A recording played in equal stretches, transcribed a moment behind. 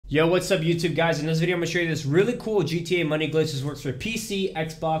Yo, what's up YouTube guys? In this video I'm going to show you this really cool GTA money glitch. This works for PC,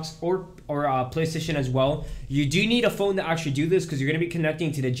 Xbox, or PlayStation as well. You do need a phone to actually do this because you're going to be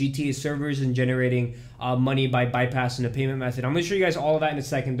connecting to the GTA servers and generating money by bypassing the payment method. I'm going to show you guys all of that in a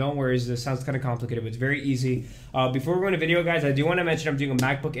second. Don't worry, this sounds kind of complicated, but it's very easy. Before we go into the video guys, I do want to mention I'm doing a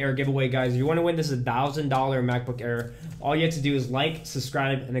MacBook Air giveaway guys. If you want to win this $1,000 MacBook Air, all you have to do is like,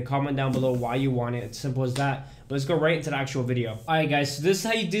 subscribe, and then comment down below why you want it. It's simple as that. But let's go right into the actual video. Alright guys, so this is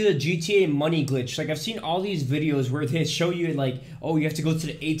how you do the GTA money glitch. Like I've seen all these videos where they show you like, oh, you have to go to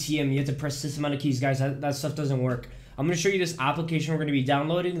the ATM, you have to press this amount of keys. Guys, that stuff doesn't work. I'm going to show you this application we're going to be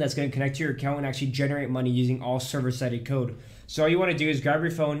downloading that's going to connect to your account and actually generate money using all server-sided code. So all you want to do is grab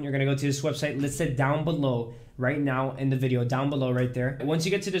your phone, you're going to go to this website listed down below right now in the video, down below right there. Once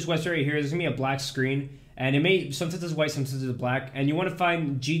you get to this website right here, there's going to be a black screen, and it may, sometimes it's white, sometimes it's black, and you want to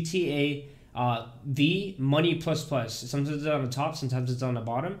find GTA V money plus plus. Sometimes it's on the top, sometimes it's on the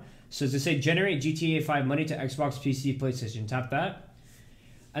bottom. So to say generate GTA 5 money to Xbox, PC, PlayStation, tap that.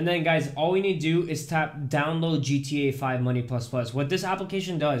 And then guys, all we need to do is tap download GTA 5 money plus plus. What this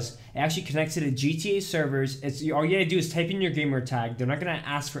application does, it actually connects to the GTA servers. All you gotta do is type in your gamer tag. They're not gonna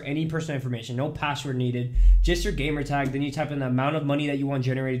ask for any personal information, no password needed, just your gamer tag. Then you type in the amount of money that you want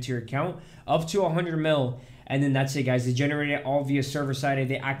generated to your account, up to 100 mil. And then that's it guys, they generate it all via server side.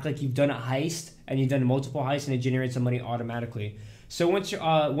 They act like you've done a heist and you've done multiple heists, and it generates the money automatically. So once you're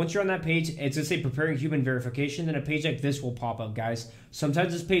on that page, it's gonna say preparing human verification, then a page like this will pop up guys.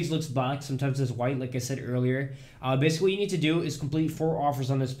 Sometimes this page looks black, sometimes it's white like I said earlier. Basically what you need to do is complete 4 offers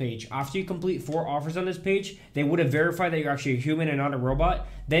on this page. After you complete 4 offers on this page, they would have verified that you're actually a human and not a robot.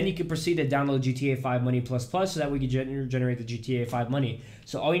 Then you can proceed to download GTA 5 money plus plus so that we can generate the GTA 5 money.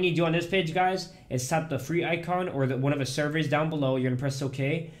 So all you need to do on this page guys is tap the free icon or one of the servers down below. You're gonna press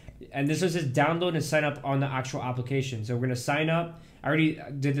OK. And this is just download and sign up on the actual application. So we're gonna sign up. I already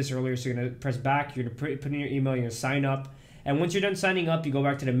did this earlier, so you're gonna press back. You're gonna put in your email. You're gonna sign up. And once you're done signing up, you go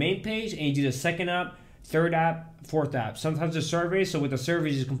back to the main page and you do the second app, third app, fourth app. Sometimes the surveys. So with the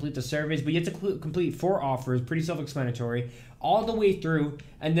surveys, you complete the surveys, but you have to complete 4 offers. Pretty self-explanatory, all the way through.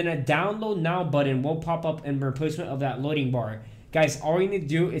 And then a download now button will pop up in replacement of that loading bar. Guys, all you need to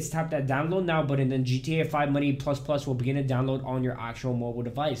do is tap that download now button, then GTA 5 money plus plus will begin to download on your actual mobile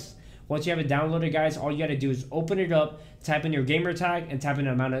device. Once you have it downloaded, guys, all you got to do is open it up, type in your gamer tag, and type in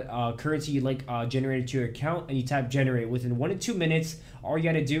the amount of currency you like generated to your account, and you tap generate. Within 1 to 2 minutes, all you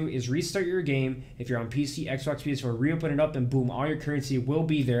got to do is restart your game. If you're on PC, Xbox, PS4, reopen it up, and boom, all your currency will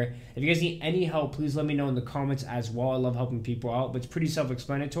be there. If you guys need any help, please let me know in the comments as well. I love helping people out, but it's pretty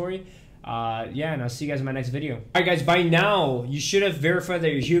self-explanatory. Yeah, and I'll see you guys in my next video. Alright guys, by now you should have verified that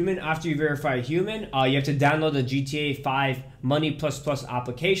you're human. After you verify human, you have to download the GTA 5 money plus plus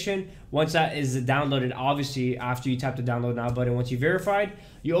application. Once that is downloaded, obviously after you tap the download now button, once you verified,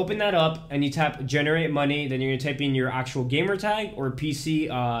 you open that up and you tap generate money. Then you're gonna type in your actual gamer tag or PC,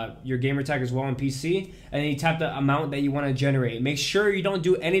 your gamer tag as well on PC, and then you tap the amount that you want to generate. Make sure you don't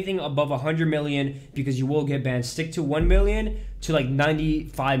do anything above 100 million because you will get banned. Stick to 1 million to like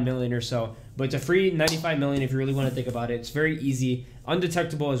 95 million or so, but it's a free 95 million if you really want to think about it. It's very easy,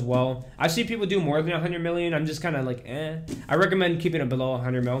 undetectable as well. I've seen people do more than 100 million. I'm just kind of like I recommend keeping it below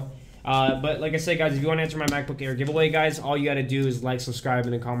 100 mil. But like I said guys, if you want to enter my MacBook Air giveaway guys, all you got to do is like, subscribe,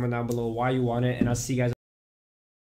 and then comment down below why you want it, and I'll see you guys